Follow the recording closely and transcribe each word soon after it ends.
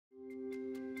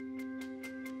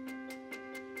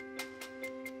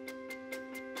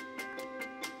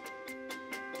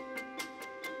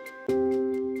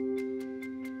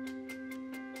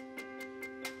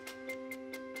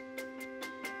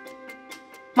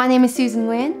My name is Susan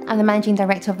Nguyen. I'm the Managing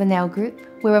Director of the Nail Group.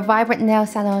 We're a vibrant nail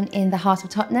salon in the heart of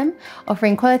Tottenham,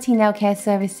 offering quality nail care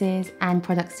services and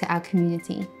products to our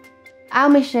community. Our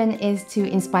mission is to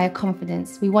inspire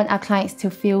confidence. We want our clients to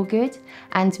feel good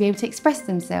and to be able to express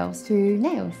themselves through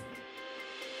nails.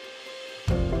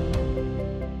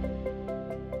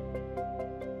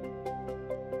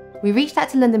 We reached out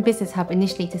to London Business Hub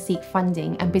initially to seek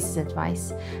funding and business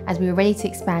advice as we were ready to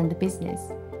expand the business.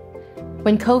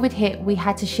 When COVID hit, we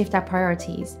had to shift our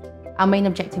priorities. Our main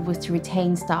objective was to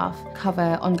retain staff,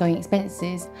 cover ongoing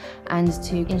expenses, and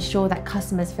to ensure that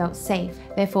customers felt safe.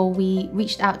 Therefore, we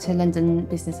reached out to London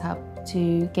Business Hub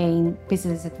to gain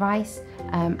business advice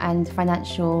and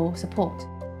financial support.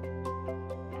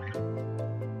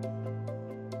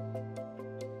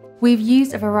 We've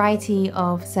used a variety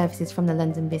of services from the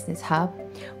London Business Hub.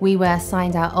 We were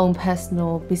assigned our own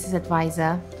personal business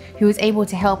advisor who was able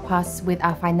to help us with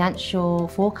our financial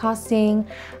forecasting,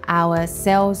 our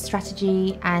sales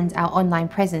strategy, and our online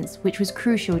presence, which was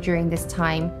crucial during this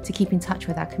time to keep in touch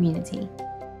with our community.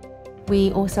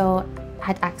 We also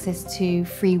had access to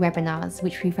free webinars,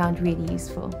 which we found really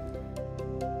useful.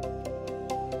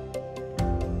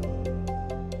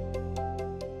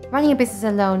 Running a business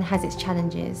alone has its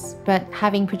challenges, but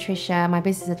having Patricia, my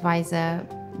business advisor,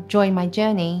 join my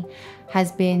journey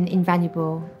has been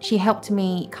invaluable. She helped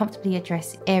me comfortably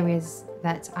address areas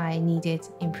that I needed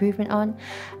improvement on,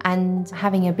 and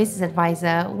having a business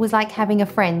advisor was like having a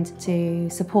friend to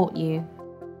support you.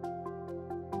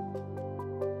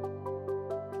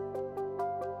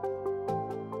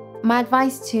 My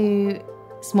advice to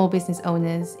small business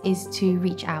owners is to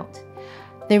reach out.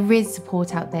 There is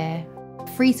support out there.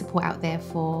 Free support out there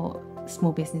for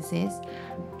small businesses.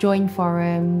 Join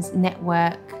forums,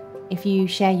 network. If you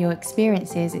share your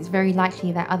experiences, it's very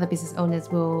likely that other business owners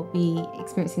will be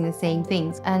experiencing the same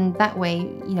things. And that way,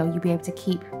 you'll be able to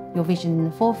keep your vision in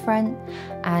the forefront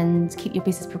and keep your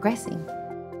business progressing.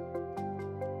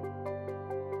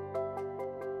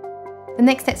 The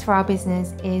next steps for our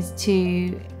business is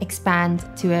to expand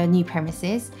to a new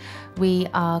premises. We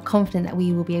are confident that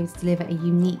we will be able to deliver a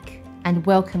unique and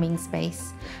welcoming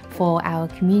space for our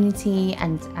community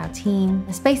and our team,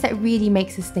 a space that really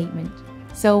makes a statement.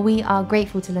 So we are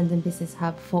grateful to London Business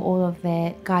Hub for all of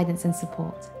their guidance and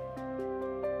support.